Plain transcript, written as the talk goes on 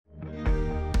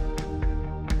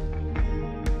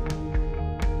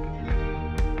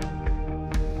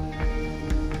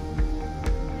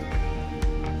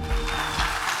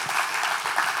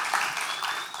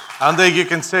I don't think you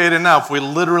can say it enough. We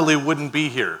literally wouldn't be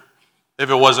here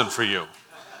if it wasn't for you.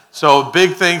 So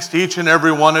big thanks to each and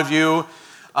every one of you.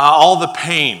 All the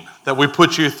pain that we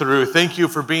put you through. Thank you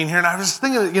for being here. And I was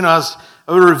thinking, as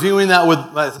I was reviewing that with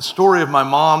the story of my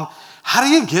mom, how do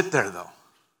you get there, though?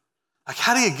 Like,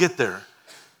 how do you get there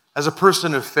as a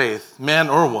person of faith, man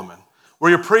or woman, where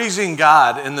you're praising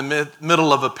God in the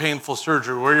middle of a painful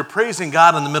surgery, where you're praising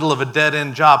God in the middle of a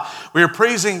dead-end job, where you're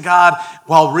praising God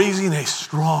while raising a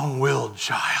strong-willed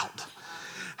child?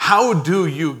 How do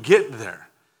you get there?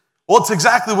 Well, it's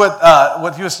exactly what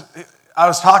I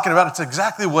was talking about. It's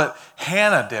exactly what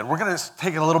Hannah did. We're going to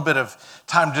take a little bit of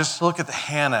time just to look at the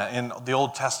Hannah in the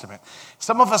Old Testament.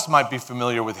 Some of us might be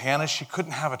familiar with Hannah. She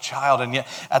couldn't have a child, and yet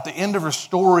at the end of her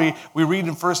story, we read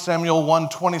in 1 Samuel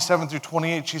 1:27 through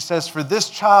 28, she says, "For this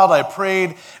child I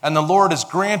prayed, and the Lord has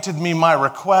granted me my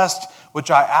request, which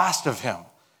I asked of him.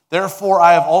 Therefore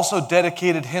I have also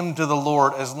dedicated him to the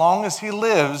Lord. As long as he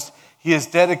lives, he is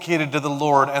dedicated to the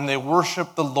Lord, and they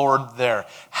worship the Lord there."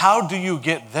 How do you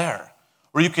get there?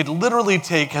 Where you could literally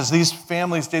take, as these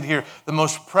families did here, the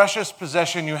most precious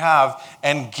possession you have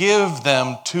and give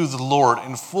them to the Lord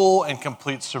in full and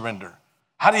complete surrender.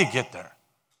 How do you get there?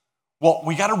 Well,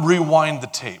 we got to rewind the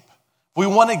tape. We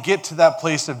want to get to that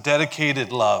place of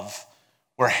dedicated love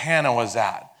where Hannah was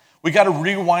at. We got to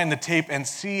rewind the tape and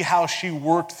see how she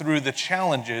worked through the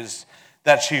challenges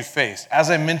that she faced. As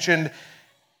I mentioned,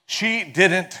 she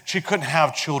couldn't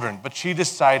have children, but she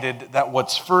decided that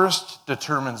what's first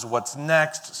determines what's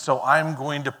next, so I'm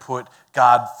going to put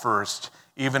God first,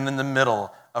 even in the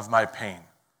middle of my pain.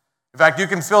 In fact, you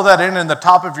can fill that in the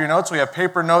top of your notes. We have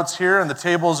paper notes here and the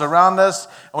tables around us,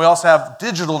 and we also have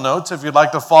digital notes if you'd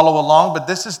like to follow along, but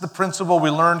this is the principle we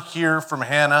learned here from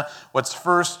Hannah. What's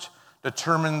first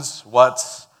determines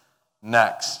what's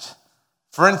next.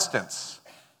 For instance,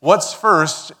 what's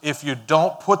first if you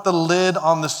don't put the lid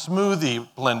on the smoothie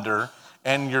blender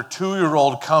and your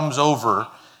 2-year-old comes over?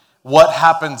 What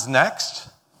happens next?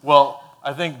 Well,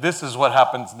 I think this is what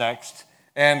happens next.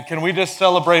 And can we just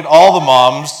celebrate all the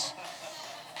moms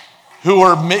who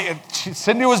are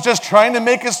Cindy was just trying to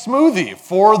make a smoothie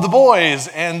for the boys,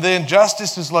 and then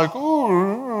Justice is like,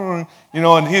 ooh,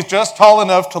 and he's just tall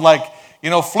enough to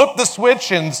flip the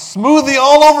switch and smoothie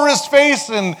all over his face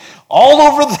and all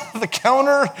over the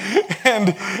counter.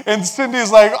 And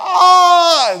Cindy's like,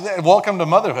 welcome to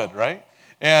motherhood, right?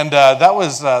 And that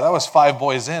was 5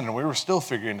 boys in, and we were still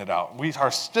figuring it out. We are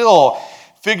still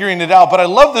figuring it out. But I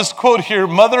love this quote here.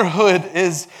 Motherhood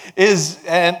is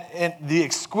the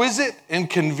exquisite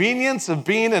inconvenience of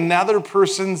being another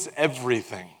person's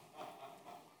everything.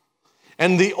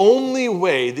 And the only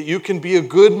way that you can be a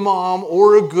good mom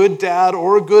or a good dad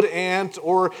or a good aunt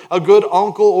or a good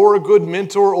uncle or a good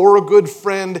mentor or a good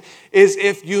friend is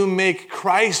if you make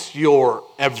Christ your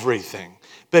everything,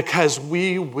 because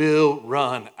we will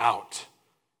run out.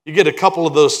 You get a couple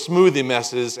of those smoothie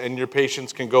messes and your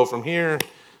patience can go from here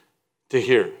to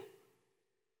here,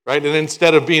 right? And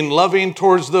instead of being loving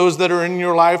towards those that are in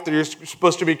your life that you're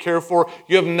supposed to be cared for,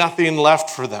 you have nothing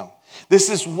left for them. This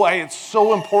is why it's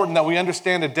so important that we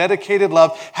understand a dedicated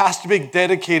love has to be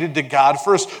dedicated to God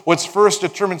first. What's first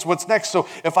determines what's next. So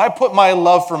if I put my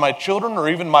love for my children or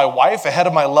even my wife ahead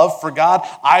of my love for God,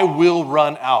 I will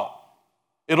run out.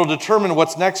 It'll determine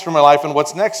what's next for my life, and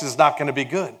what's next is not going to be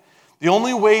good. The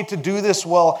only way to do this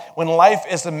well when life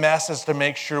is a mess is to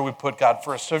make sure we put God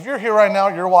first. So if you're here right now,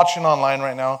 you're watching online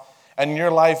right now, and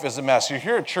your life is a mess, you're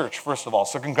here at church, first of all,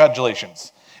 so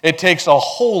congratulations. It takes a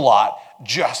whole lot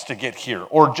just to get here,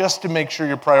 or just to make sure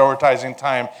you're prioritizing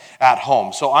time at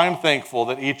home. So I'm thankful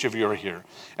that each of you are here.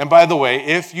 And by the way,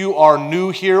 if you are new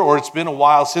here, or it's been a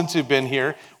while since you've been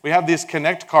here, we have these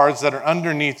Connect cards that are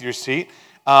underneath your seat.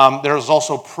 There's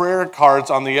also prayer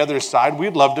cards on the other side.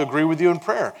 We'd love to agree with you in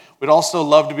prayer. We'd also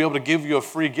love to be able to give you a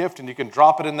free gift, and you can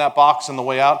drop it in that box on the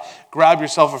way out. Grab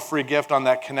yourself a free gift on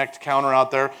that Connect counter out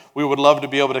there. We would love to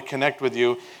be able to connect with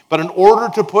you. But in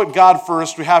order to put God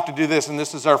first, we have to do this, and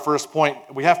this is our first point.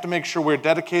 We have to make sure we're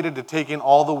dedicated to taking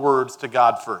all the words to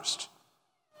God first.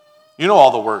 You know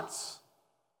all the words.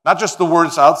 Not just the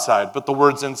words outside, but the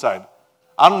words inside.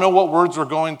 I don't know what words were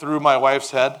going through my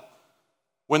wife's head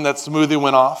when that smoothie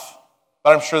went off,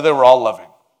 but I'm sure they were all loving.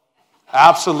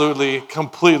 Absolutely,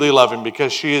 completely loving,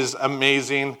 because she is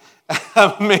amazing,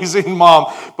 amazing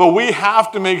mom. But we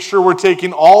have to make sure we're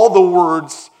taking all the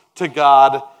words to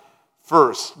God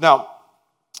first. Now,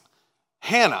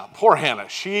 Hannah, poor Hannah,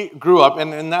 she grew up,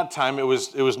 and in that time it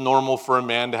was normal for a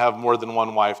man to have more than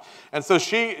one wife. And so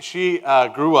she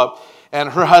grew up, and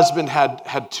her husband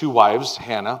had 2 wives,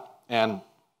 Hannah, and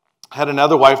had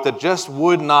another wife that just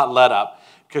would not let up.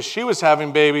 because she was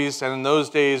having babies, and in those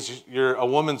days, a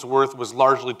woman's worth was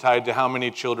largely tied to how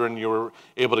many children you were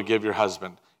able to give your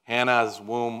husband. Hannah's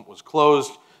womb was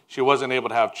closed. She wasn't able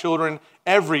to have children.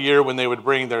 Every year when they would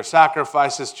bring their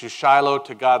sacrifices to Shiloh,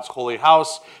 to God's holy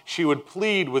house, she would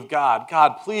plead with God,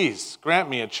 God, please grant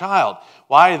me a child.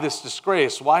 Why this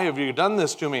disgrace? Why have you done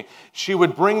this to me? She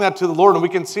would bring that to the Lord. And we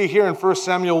can see here in 1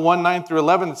 Samuel 1, 9 through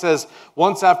 11, it says,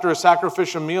 once after a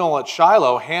sacrificial meal at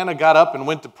Shiloh, Hannah got up and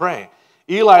went to pray.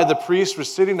 Eli the priest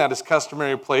was sitting at his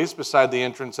customary place beside the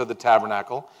entrance of the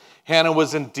tabernacle. Hannah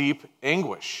was in deep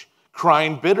anguish,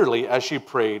 crying bitterly as she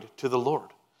prayed to the Lord.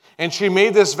 And she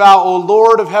made this vow, O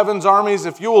Lord of heaven's armies,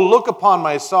 if you will look upon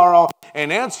my sorrow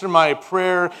and answer my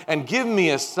prayer and give me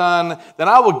a son, then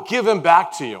I will give him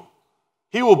back to you.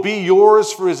 He will be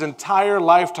yours for his entire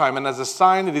lifetime. And as a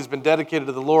sign that he's been dedicated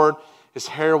to the Lord, his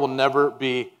hair will never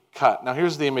be cut. Now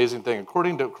here's the amazing thing.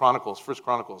 According to Chronicles, 1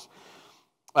 Chronicles,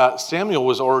 Samuel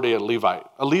was already a Levite.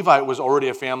 A Levite was already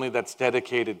a family that's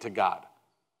dedicated to God.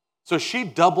 So she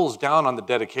doubles down on the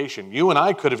dedication. You and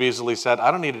I could have easily said,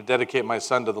 I don't need to dedicate my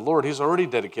son to the Lord. He's already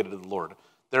dedicated to the Lord.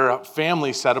 They're a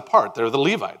family set apart. They're the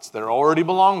Levites. They already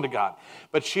belong to God.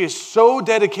 But she is so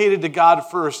dedicated to God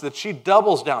first that she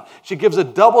doubles down. She gives a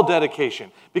double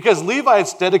dedication. Because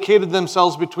Levites dedicated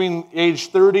themselves between age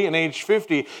 30 and age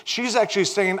 50, she's actually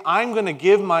saying, I'm going to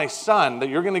give my son that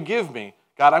you're going to give me,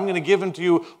 God, I'm going to give him to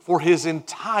you for his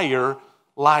entire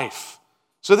life.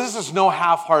 So this is no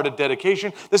half-hearted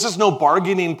dedication. This is no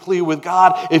bargaining plea with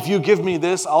God. If you give me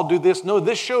this, I'll do this. No,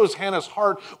 this shows Hannah's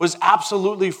heart was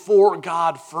absolutely for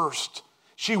God first.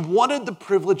 She wanted the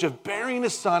privilege of bearing a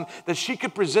son that she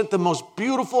could present the most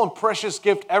beautiful and precious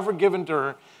gift ever given to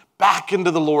her back into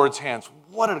the Lord's hands.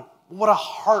 What a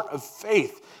heart of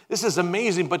faith. This is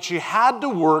amazing, but she had to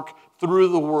work through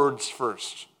the words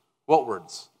first. What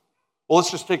words? Well,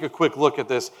 let's just take a quick look at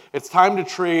this. It's time to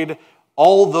trade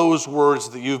all those words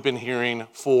that you've been hearing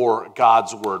for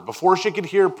God's word. Before she could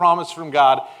hear a promise from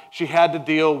God, she had to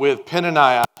deal with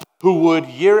Peninnah, who would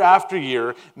year after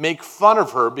year make fun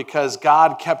of her because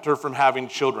God kept her from having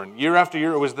children. Year after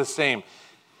year, it was the same.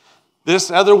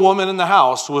 This other woman in the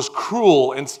house was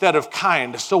cruel instead of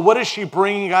kind. So what is she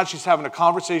bringing God? She's having a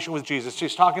conversation with Jesus.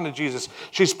 She's talking to Jesus.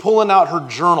 She's pulling out her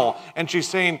journal, and she's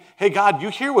saying, hey, God, you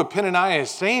hear what Peninnah is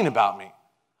saying about me.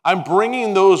 I'm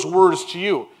bringing those words to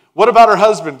you. What about her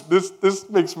husband? This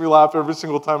makes me laugh every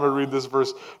single time I read this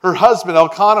verse. Her husband,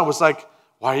 Elkanah, was like,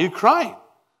 why are you crying?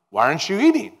 Why aren't you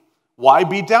eating? Why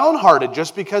be downhearted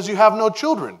just because you have no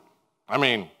children? I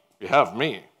mean, you have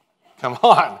me. Come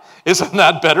on. Isn't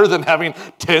that better than having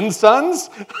 10 sons?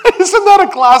 Isn't that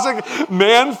a classic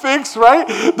man fix, right?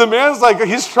 The man's like,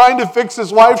 he's trying to fix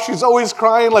his wife. She's always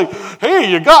crying like,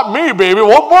 hey, you got me, baby.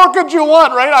 What more could you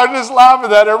want, right? I just laugh at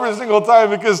that every single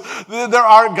time because there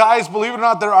are, guys, believe it or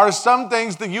not, there are some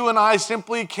things that you and I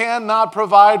simply cannot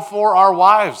provide for our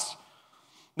wives.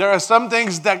 There are some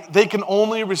things that they can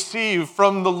only receive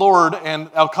from the Lord. And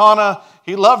Elkanah,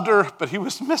 he loved her, but he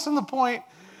was missing the point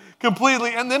completely.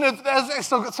 And then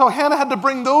so Hannah had to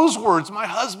bring those words. My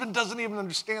husband doesn't even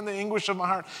understand the anguish of my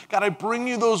heart. God, I bring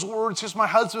you those words. He's my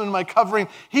husband, my covering.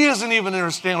 He doesn't even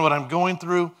understand what I'm going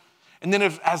through. And then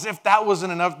as if that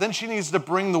wasn't enough, then she needs to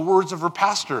bring the words of her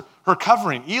pastor, her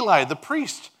covering, Eli, the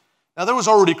priest. Now, there was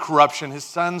already corruption. His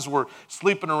sons were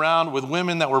sleeping around with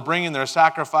women that were bringing their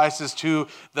sacrifices to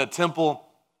the temple,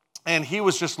 and he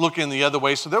was just looking the other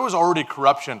way. So there was already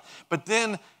corruption. But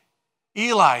then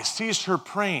Eli sees her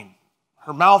praying.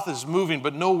 Her mouth is moving,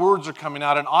 but no words are coming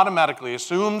out, and automatically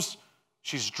assumes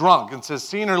she's drunk and says,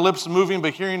 seeing her lips moving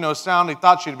but hearing no sound, he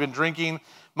thought she'd been drinking.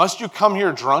 Must you come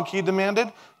here drunk, he demanded.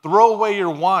 Throw away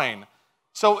your wine.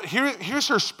 So here's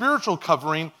her spiritual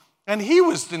covering, and he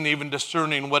wasn't even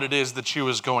discerning what it is that she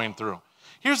was going through.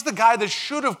 Here's the guy that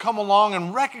should have come along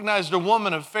and recognized a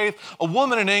woman of faith, a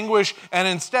woman in anguish, and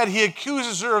instead he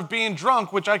accuses her of being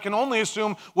drunk, which I can only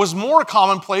assume was more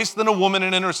commonplace than a woman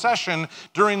in intercession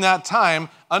during that time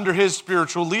under his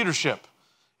spiritual leadership.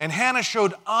 And Hannah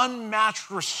showed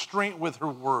unmatched restraint with her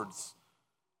words.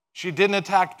 She didn't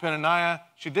attack Peninnah.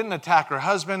 She didn't attack her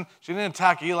husband. She didn't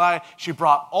attack Eli. She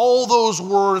brought all those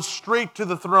words straight to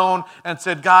the throne and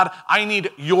said, God, I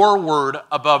need your word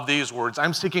above these words.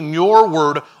 I'm seeking your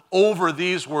word over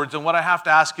these words. And what I have to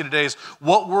ask you today is,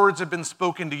 what words have been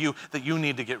spoken to you that you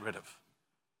need to get rid of?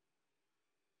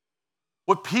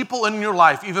 What people in your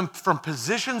life, even from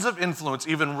positions of influence,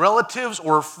 even relatives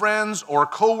or friends or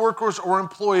coworkers or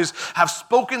employees, have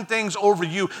spoken things over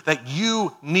you that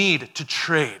you need to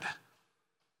trade.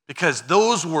 Because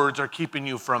those words are keeping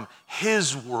you from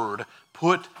his word.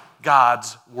 Put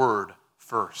God's word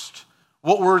first.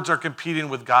 What words are competing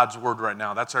with God's word right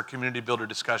now? That's our community builder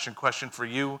discussion question for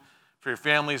you, for your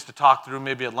families to talk through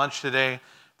maybe at lunch today,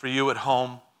 for you at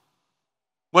home.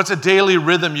 What's a daily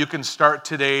rhythm you can start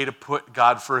today to put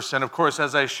God first? And of course,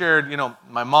 as I shared,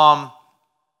 my mom,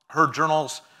 her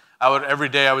journals, every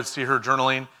day I would see her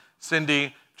journaling.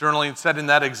 Cindy, journaling, setting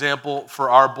that example for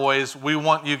our boys. We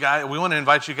want to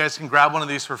invite you guys can grab one of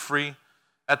these for free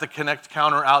at the Connect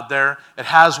counter out there. It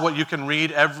has what you can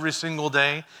read every single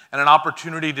day and an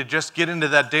opportunity to just get into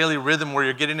that daily rhythm where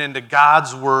you're getting into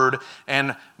God's word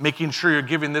and making sure you're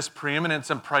giving this preeminence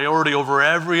and priority over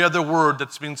every other word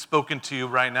that's being spoken to you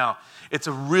right now. It's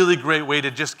a really great way to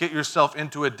just get yourself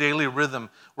into a daily rhythm.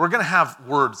 We're going to have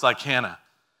words like Hannah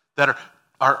that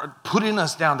are putting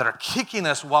us down, that are kicking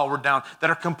us while we're down, that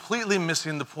are completely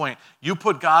missing the point. You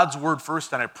put God's word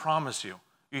first, and I promise you,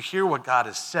 you hear what God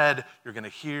has said, you're going to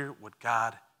hear what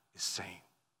God is saying.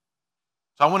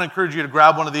 So I want to encourage you to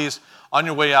grab one of these on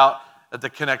your way out at the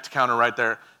Connect counter right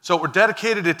there. So we're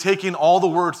dedicated to taking all the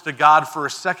words to God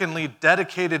first. Secondly,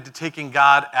 dedicated to taking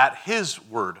God at his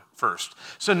word first.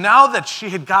 So now that she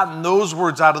had gotten those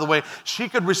words out of the way, she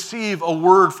could receive a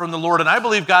word from the Lord. And I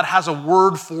believe God has a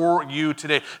word for you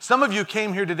today. Some of you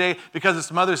came here today because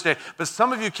it's Mother's Day, but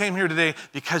some of you came here today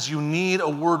because you need a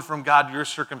word from God to your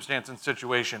circumstance and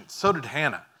situation. So did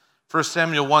Hannah. 1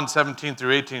 Samuel 1:17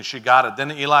 through 18, she got it.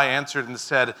 Then Eli answered and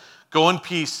said, "Go in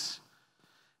peace,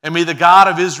 and may the God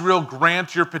of Israel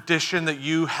grant your petition that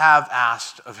you have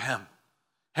asked of him."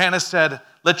 Hannah said,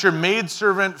 "Let your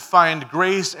maidservant find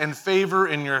grace and favor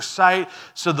in your sight."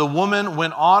 So the woman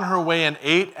went on her way and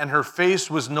ate, and her face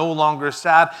was no longer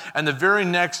sad. And the very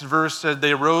next verse said,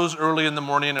 they rose early in the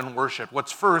morning and worshiped.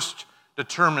 What's first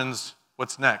determines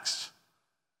what's next.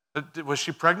 Was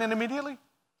she pregnant immediately?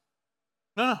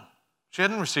 No. She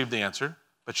hadn't received the answer,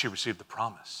 but she received the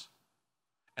promise.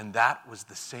 And that was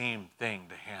the same thing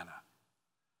to Hannah.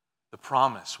 The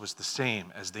promise was the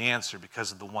same as the answer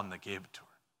because of the one that gave it to her.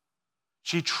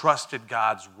 She trusted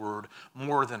God's word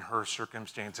more than her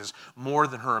circumstances, more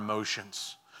than her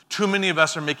emotions. Too many of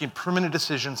us are making permanent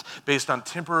decisions based on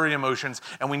temporary emotions,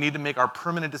 and we need to make our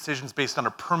permanent decisions based on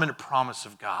a permanent promise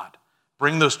of God.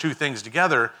 Bring those two things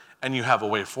together, and you have a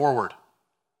way forward.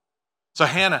 So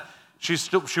Hannah, she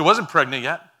wasn't pregnant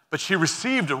yet, but she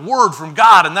received a word from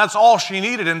God, and that's all she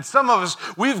needed. And some of us,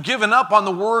 we've given up on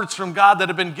the words from God that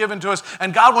have been given to us,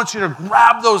 and God wants you to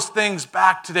grab those things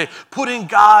back today, putting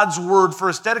God's word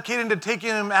first, dedicating to taking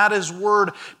him at his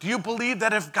word. Do you believe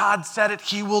that if God said it,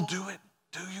 he will do it?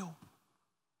 Do you?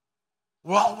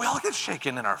 Well, we all get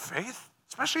shaken in our faith,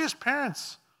 especially as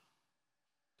parents.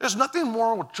 There's nothing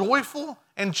more joyful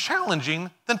and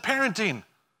challenging than parenting.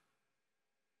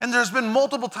 And there's been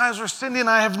multiple times where Cindy and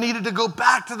I have needed to go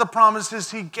back to the promises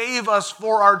he gave us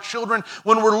for our children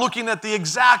when we're looking at the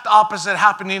exact opposite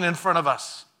happening in front of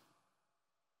us.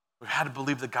 We've had to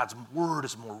believe that God's word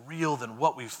is more real than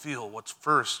what we feel. What's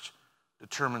first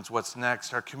determines what's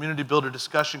next. Our community builder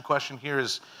discussion question here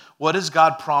is, what has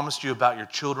God promised you about your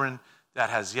children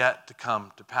that has yet to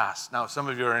come to pass? Now, some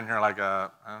of you are in here like, I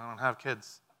don't have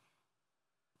kids.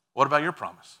 What about your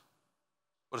promise?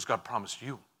 What has God promised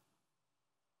you?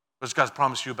 What has God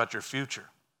promised you about your future?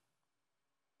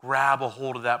 Grab a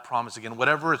hold of that promise again.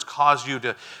 Whatever it's caused you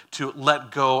to let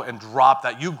go and drop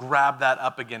that, you grab that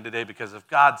up again today, because if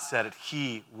God said it,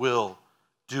 he will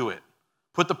do it.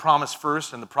 Put the promise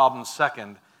first and the problem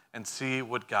second and see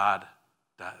what God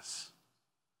does.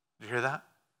 Did you hear that?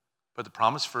 Put the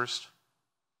promise first,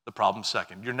 the problem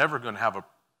second. You're never going to have a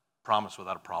promise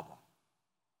without a problem.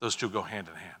 Those two go hand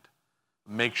in hand.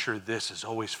 Make sure this is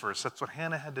always first. That's what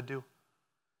Hannah had to do.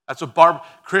 That's what Barbara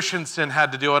Christensen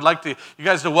had to do. I'd like you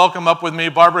guys to welcome up with me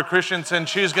Barbara Christensen.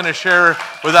 She's going to share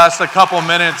with us a couple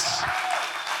minutes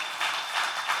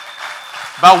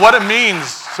about what it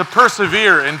means to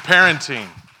persevere in parenting.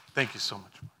 Thank you so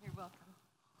much. You're welcome.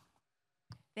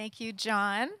 Thank you,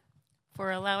 John,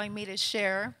 for allowing me to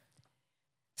share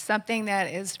something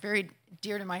that is very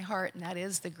dear to my heart, and that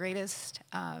is the greatest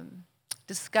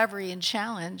discovery and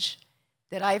challenge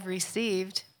that I've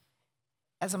received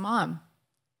as a mom.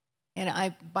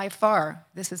 And by far,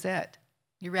 this is it.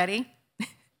 You ready?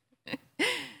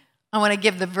 I want to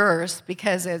give the verse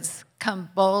because it's come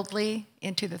boldly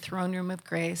into the throne room of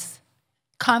grace,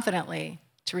 confidently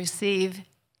to receive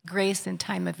grace in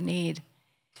time of need.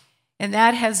 And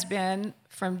that has been,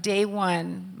 from day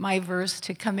one, my verse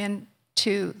to come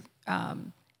into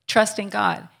trusting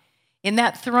God. In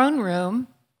that throne room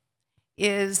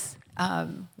is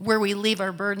where we leave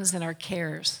our burdens and our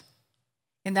cares.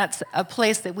 And that's a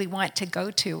place that we want to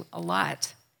go to a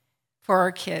lot for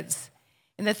our kids.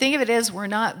 And the thing of it is, we're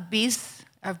not beasts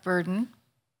of burden.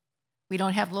 We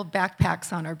don't have little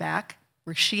backpacks on our back.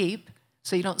 We're sheep,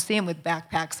 so you don't see them with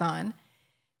backpacks on,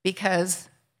 because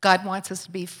God wants us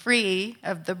to be free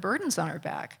of the burdens on our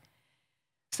back.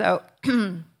 So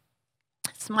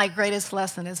it's my greatest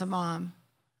lesson as a mom.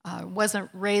 Wasn't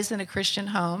raised in a Christian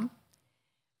home.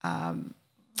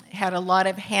 Had a lot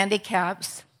of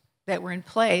handicaps that were in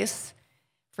place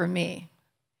for me.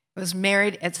 I was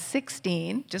married at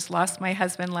 16, just lost my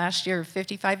husband last year,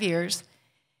 55 years.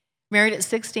 Married at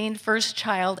 16, first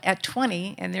child at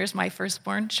 20, and there's my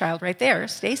firstborn child right there,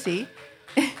 Stacy.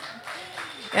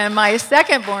 And my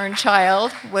second-born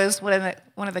child was one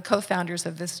of the co-founders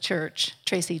of this church,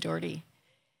 Tracy Doherty.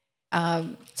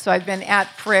 So I've been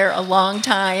at prayer a long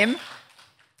time,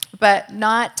 but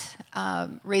not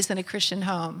raised in a Christian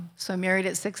home. So married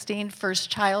at 16, first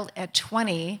child at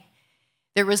 20.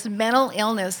 There was mental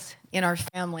illness in our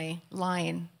family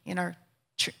line, in our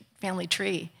family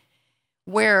tree,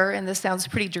 where, and this sounds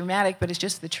pretty dramatic, but it's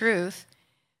just the truth,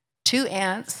 2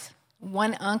 aunts,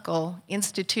 1 uncle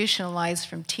institutionalized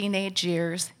from teenage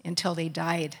years until they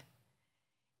died.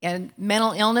 And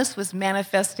mental illness was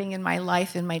manifesting in my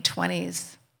life in my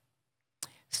 20s.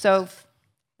 So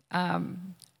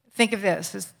think of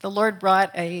this, as the Lord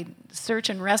brought a search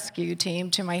and rescue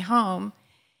team to my home,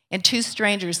 and 2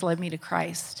 strangers led me to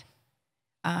Christ.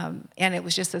 And it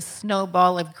was just a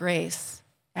snowball of grace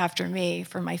after me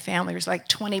for my family. It was like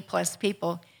 20 plus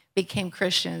people became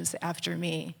Christians after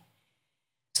me.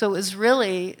 So it was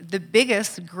really the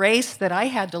biggest grace that I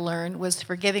had to learn was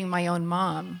forgiving my own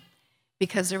mom,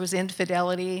 because there was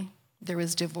infidelity, there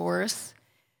was divorce.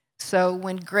 So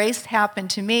when grace happened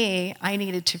to me, I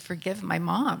needed to forgive my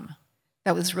mom.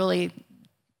 That was really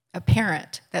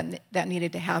apparent that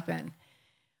needed to happen.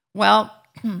 Well,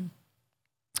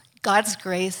 God's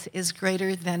grace is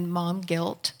greater than mom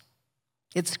guilt.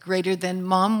 It's greater than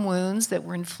mom wounds that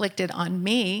were inflicted on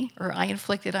me or I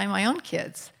inflicted on my own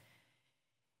kids.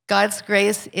 God's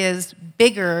grace is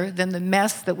bigger than the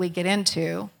mess that we get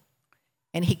into,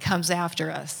 and he comes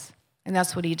after us. And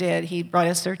that's what he did. He brought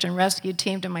a search and rescue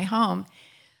team to my home.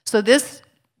 So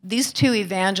these 2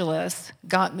 evangelists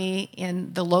got me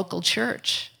in the local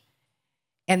church,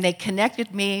 and they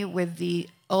connected me with the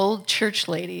old church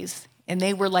ladies, and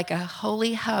they were like a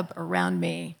holy hub around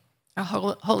me, a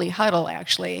holy huddle,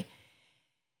 actually.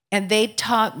 And they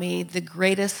taught me the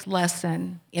greatest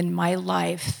lesson in my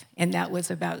life, and that was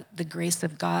about the grace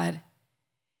of God.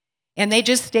 And they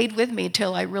just stayed with me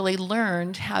till I really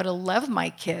learned how to love my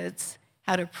kids,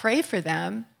 how to pray for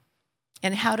them,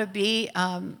 and how to be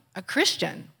a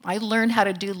Christian. I learned how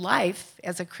to do life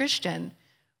as a Christian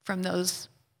from those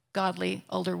godly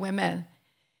older women.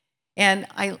 And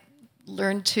I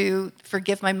learned to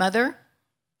forgive my mother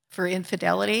for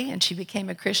infidelity, and she became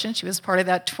a Christian. She was part of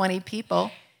that 20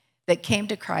 people that came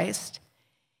to Christ.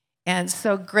 And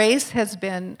so grace has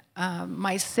been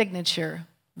my signature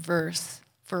verse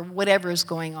for whatever is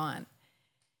going on.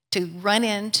 To run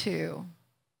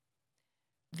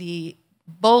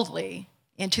boldly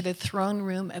into the throne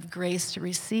room of grace to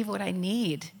receive what I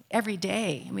need every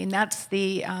day. I mean, that's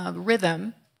the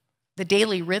rhythm, the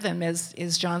daily rhythm,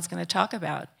 as John's going to talk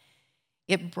about.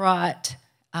 It brought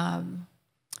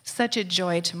such a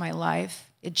joy to my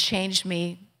life. It changed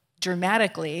me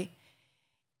dramatically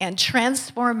and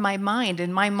transformed my mind,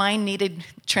 and my mind needed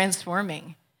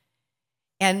transforming,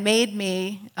 and made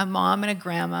me a mom and a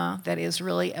grandma that is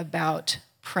really about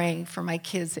praying for my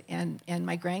kids and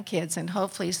my grandkids. And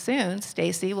hopefully soon,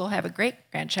 Stacy will have a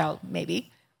great-grandchild,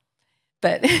 maybe.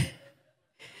 But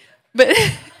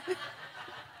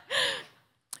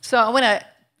so I want to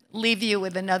leave you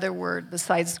with another word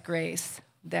besides grace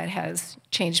that has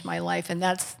changed my life, and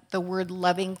that's the word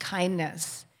loving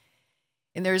kindness.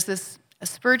 And there's this,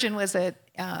 Spurgeon was a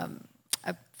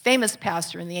famous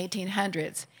pastor in the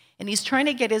 1800s, and he's trying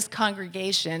to get his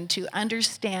congregation to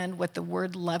understand what the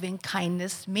word loving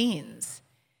kindness means.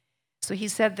 So he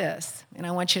said this, and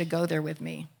I want you to go there with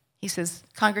me. He says,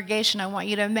 "Congregation, I want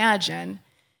you to imagine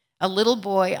a little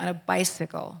boy on a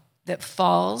bicycle that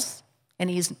falls and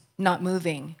he's not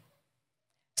moving.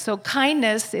 So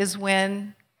kindness is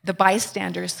when the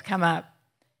bystanders come up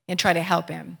and try to help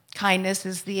him. Kindness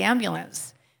is the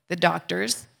ambulance, the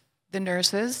doctors, the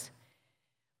nurses.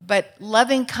 But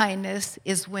loving kindness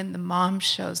is when the mom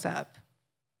shows up.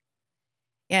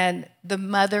 And the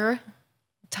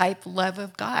mother-type love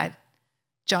of God,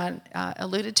 John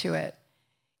alluded to it.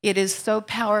 It is so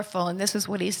powerful, and this is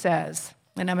what he says.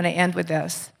 And I'm going to end with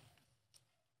this,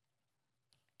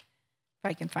 if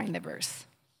I can find the verse.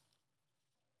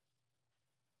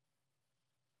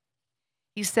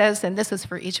 He says, and this is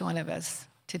for each one of us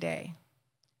today,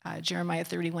 Jeremiah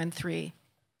 31:3.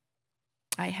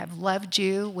 I have loved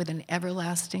you with an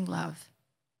everlasting love.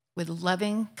 With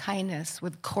loving kindness,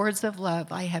 with cords of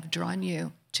love, I have drawn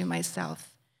you to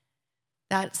myself.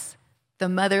 That's the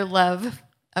mother love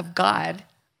of God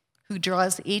who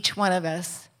draws each one of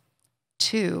us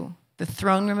to the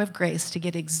throne room of grace to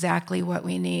get exactly what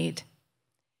we need.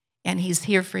 And he's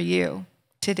here for you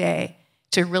today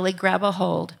to really grab a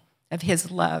hold of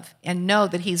his love and know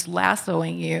that he's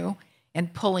lassoing you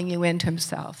and pulling you into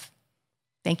himself.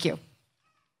 Thank you.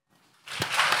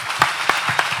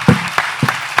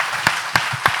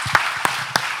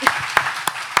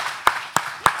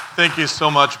 Thank you so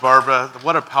much, Barbara.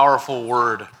 What a powerful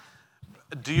word.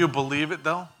 Do you believe it,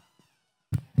 though?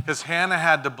 Because Hannah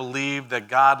had to believe that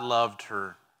God loved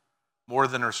her more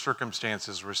than her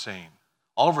circumstances were saying.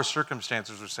 All of her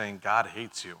circumstances were saying God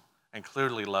hates you and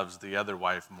clearly loves the other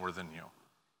wife more than you.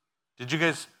 Do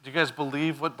you guys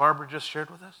believe what Barbara just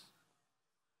shared with us?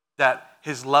 That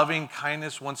his loving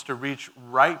kindness wants to reach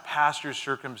right past your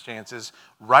circumstances,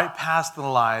 right past the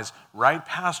lies, right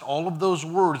past all of those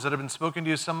words that have been spoken to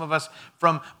you, some of us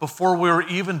from before we were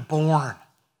even born,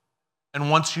 and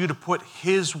wants you to put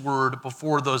his word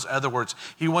before those other words.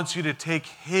 He wants you to take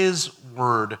his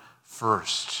word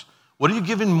first. What are you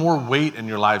giving more weight in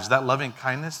your lives? That loving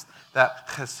kindness, that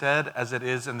chesed as it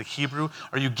is in the Hebrew,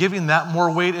 are you giving that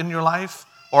more weight in your life?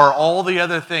 Or are all the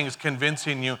other things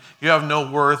convincing you you have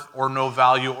no worth or no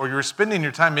value, or you're spending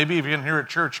your time, maybe even here at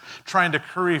church, trying to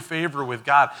curry favor with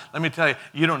God? Let me tell you,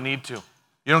 you don't need to.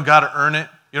 You don't got to earn it.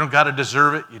 You don't got to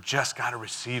deserve it. You just got to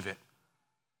receive it.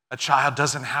 A child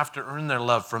doesn't have to earn their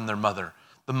love from their mother.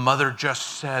 The mother just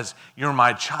says, you're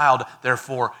my child,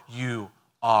 therefore you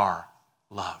are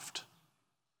loved.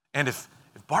 And if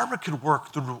Barbara could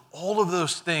work through all of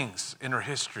those things in her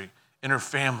history, in her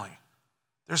family,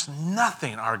 there's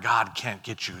nothing our God can't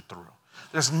get you through.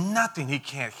 There's nothing he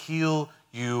can't heal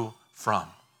you from.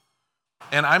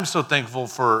 And I'm so thankful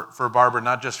for Barbara,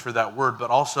 not just for that word, but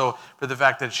also for the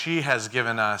fact that she has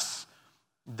given us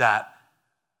that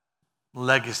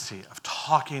legacy of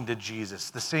talking to Jesus.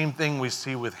 The same thing we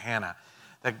see with Hannah,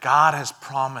 that God has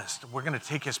promised. We're going to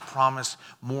take his promise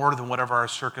more than whatever our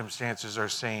circumstances are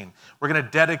saying. We're going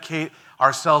to dedicate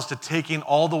ourselves to taking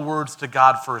all the words to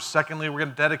God first. Secondly, we're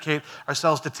going to dedicate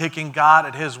ourselves to taking God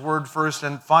at his word first.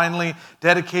 And finally,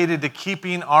 dedicated to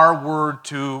keeping our word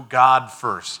to God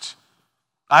first.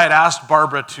 I had asked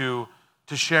Barbara to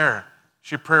share.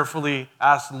 She prayerfully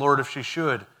asked the Lord if she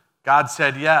should. God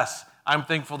said yes. I'm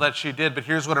thankful that she did, but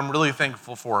here's what I'm really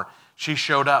thankful for. She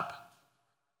showed up.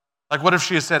 Like, what if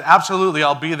she had said, absolutely,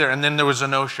 I'll be there, and then there was a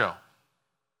no-show?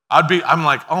 I'm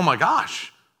like, oh my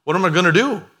gosh, what am I going to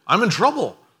do? I'm in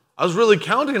trouble. I was really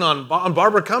counting on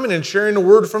Barbara coming and sharing the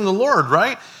word from the Lord,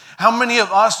 right? How many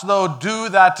of us, though, do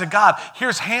that to God?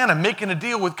 Here's Hannah making a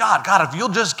deal with God. God, if you'll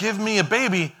just give me a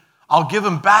baby, I'll give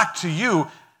him back to you.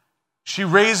 She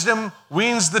raised him,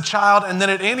 weans the child, and then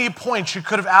at any point she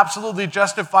could have absolutely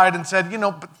justified and said,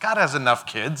 but God has enough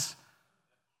kids.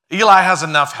 Eli has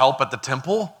enough help at the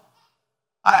temple.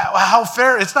 How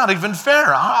fair? It's not even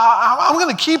fair. I'm going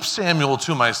to keep Samuel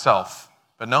to myself.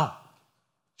 But no,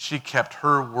 she kept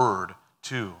her word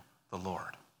to the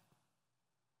Lord.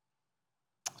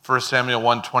 1 Samuel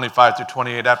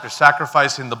 1:25-28, after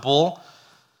sacrificing the bull,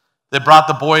 they brought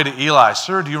the boy to Eli.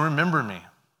 Sir, do you remember me?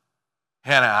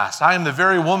 Hannah asked. I am the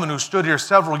very woman who stood here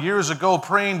several years ago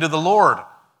praying to the Lord.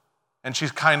 And she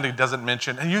kindly doesn't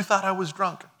mention, and you thought I was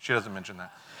drunk. She doesn't mention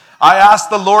that. I asked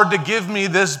the Lord to give me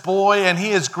this boy, and he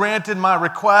has granted my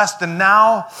request, and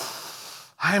now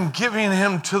I am giving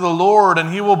him to the Lord,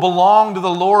 and he will belong to the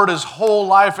Lord his whole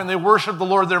life. And they worship the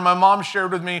Lord there. My mom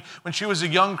shared with me when she was a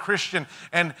young Christian,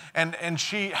 and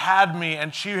she had me,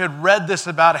 and she had read this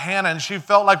about Hannah, and she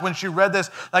felt like when she read this,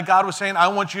 like God was saying, I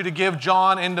want you to give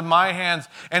John into my hands.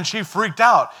 And she freaked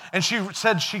out. And she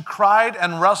said she cried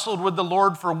and wrestled with the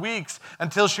Lord for weeks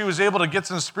until she was able to get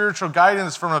some spiritual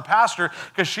guidance from a pastor,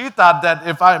 because she thought that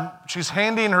if she's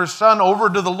handing her son over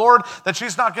to the Lord, that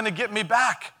she's not going to get me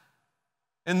back.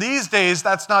 In these days,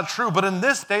 that's not true, but in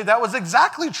this day, that was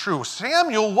exactly true.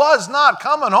 Samuel was not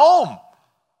coming home.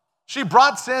 She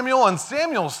brought Samuel, and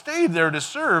Samuel stayed there to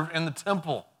serve in the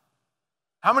temple.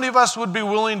 How many of us would be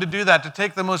willing to do that, to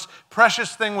take the most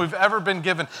precious thing we've ever been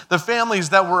given, the families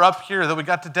that were up here that we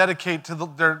got to dedicate to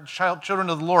their children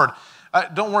to the Lord?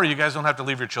 Don't worry, you guys don't have to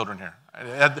leave your children here.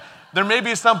 There may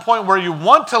be some point where you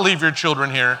want to leave your children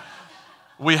here.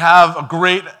 We have a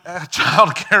great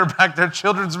child care back there,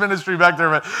 children's ministry back there.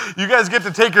 But you guys get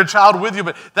to take your child with you.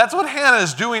 But that's what Hannah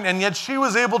is doing, and yet she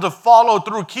was able to follow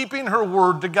through, keeping her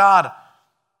word to God.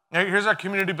 Now, here's our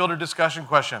community builder discussion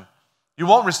question. You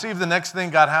won't receive the next thing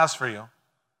God has for you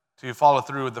till you follow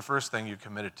through with the first thing you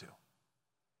committed to.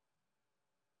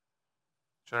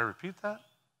 Should I repeat that?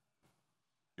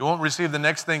 You won't receive the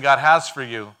next thing God has for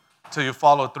you till you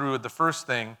follow through with the first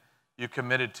thing you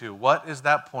committed to. What is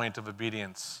that point of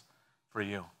obedience for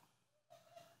you?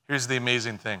 Here's the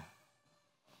amazing thing.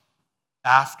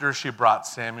 After she brought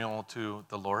Samuel to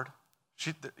the Lord,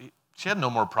 she had no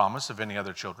more promise of any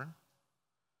other children.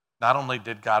 Not only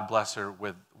did God bless her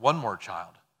with one more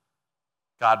child,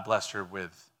 God blessed her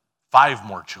with 5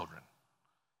 more children.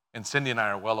 And Cindy and I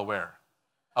are well aware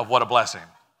of what a blessing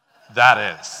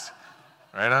that is.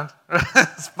 Right on?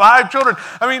 It's 5 children.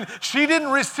 I mean, she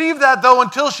didn't receive that, though,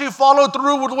 until she followed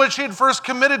through with what she had first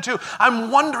committed to. I'm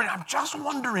just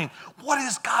wondering, what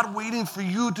is God waiting for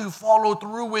you to follow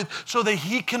through with so that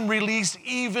he can release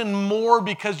even more?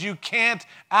 Because you can't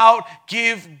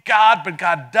outgive God, but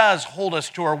God does hold us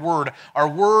to our word. Our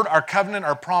word, our covenant,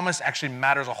 our promise actually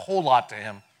matters a whole lot to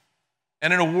him.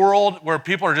 And in a world where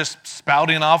people are just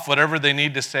spouting off whatever they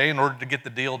need to say in order to get the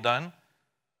deal done,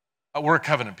 we're a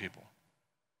covenant people.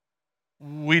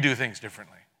 We do things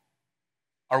differently.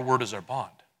 Our word is our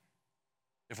bond.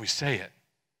 If we say it,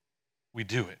 we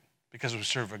do it because we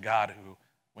serve a God who,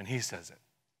 when he says it,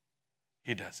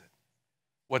 he does it.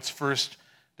 What's first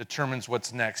determines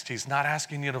what's next. He's not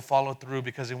asking you to follow through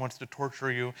because he wants to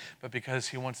torture you, but because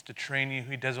he wants to train you.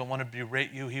 He doesn't want to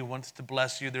berate you. He wants to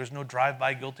bless you. There's no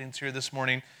drive-by guiltings here this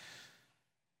morning.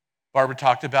 Barbara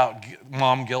talked about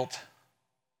mom guilt.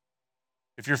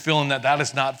 If you're feeling that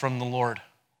is not from the Lord.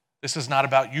 This is not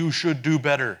about you should do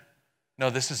better. No,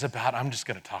 this is about I'm just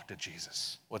going to talk to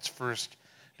Jesus. What's first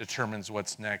determines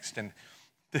what's next. And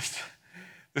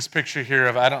this picture here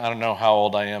of I don't know how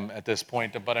old I am at this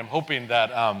point, but I'm hoping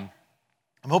that I'm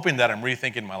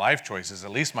rethinking my life choices,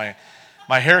 at least my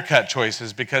haircut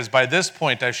choices, because by this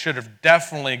point I should have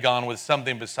definitely gone with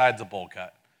something besides a bowl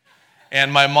cut.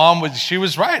 And my mom she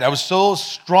was right. I was so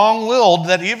strong-willed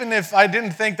that even if I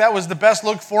didn't think that was the best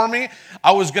look for me,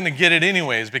 I was going to get it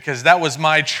anyways because that was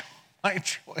my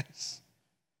choice.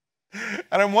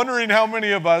 And I'm wondering how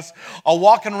many of us are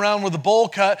walking around with a bowl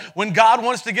cut when God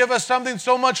wants to give us something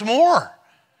so much more.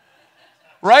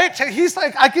 Right? He's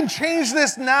like, I can change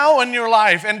this now in your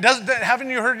life. And haven't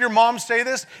you heard your mom say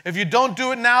this? If you don't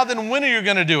do it now, then when are you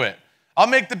going to do it? I'll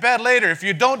make the bed later. If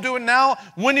you don't do it now,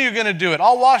 when are you going to do it?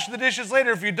 I'll wash the dishes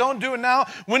later. If you don't do it now,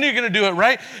 when are you going to do it,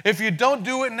 right? If you don't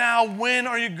do it now, when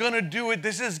are you going to do it?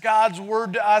 This is God's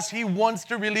word to us. He wants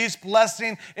to release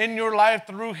blessing in your life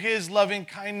through his loving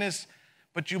kindness,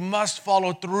 but you must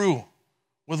follow through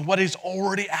with what he's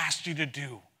already asked you to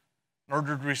do in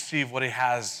order to receive what he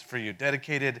has for you.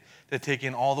 Dedicated to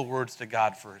taking all the words to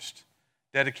God first.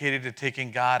 Dedicated to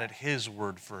taking God at his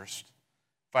word first.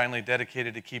 Finally,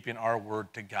 dedicated to keeping our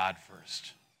word to God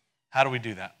first. How do we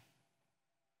do that?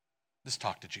 Just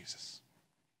talk to Jesus.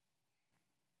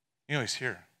 You know, he's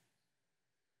here.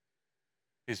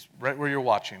 He's right where you're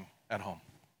watching at home.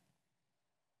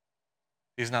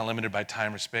 He's not limited by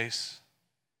time or space,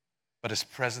 but his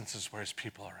presence is where his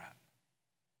people are at.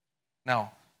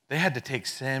 Now, they had to take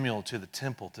Samuel to the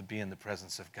temple to be in the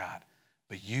presence of God,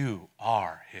 but you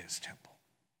are his temple.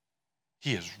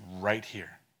 He is right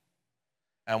here.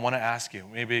 I want to ask you,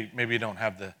 maybe you don't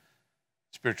have the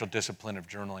spiritual discipline of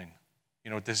journaling. You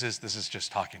know what this is? This is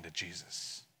just talking to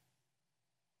Jesus.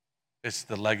 It's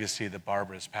the legacy that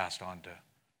Barbara has passed on to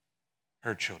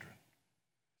her children.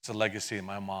 It's a legacy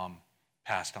my mom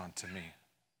passed on to me.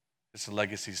 It's a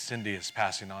legacy Cindy is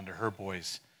passing on to her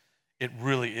boys. It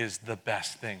really is the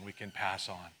best thing we can pass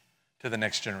on to the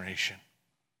next generation.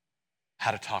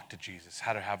 How to talk to Jesus,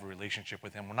 how to have a relationship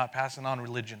with him. We're not passing on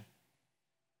religion.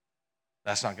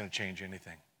 That's not going to change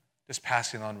anything. Just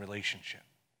passing on relationship.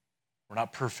 We're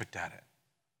not perfect at it.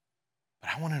 But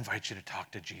I want to invite you to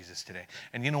talk to Jesus today.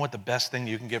 And you know what the best thing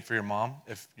you can get for your mom?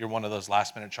 If you're one of those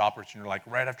last-minute shoppers and you're like,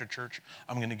 right after church,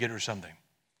 I'm going to get her something.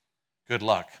 Good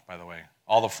luck, by the way.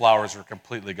 All the flowers were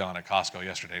completely gone at Costco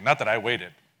yesterday. Not that I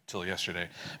waited till yesterday.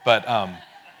 But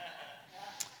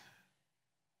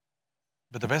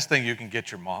the best thing you can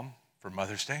get your mom for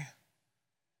Mother's Day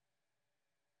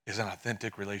is an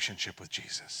authentic relationship with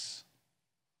Jesus.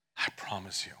 I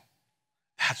promise you,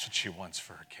 that's what she wants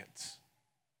for her kids.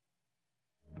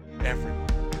 Everyone.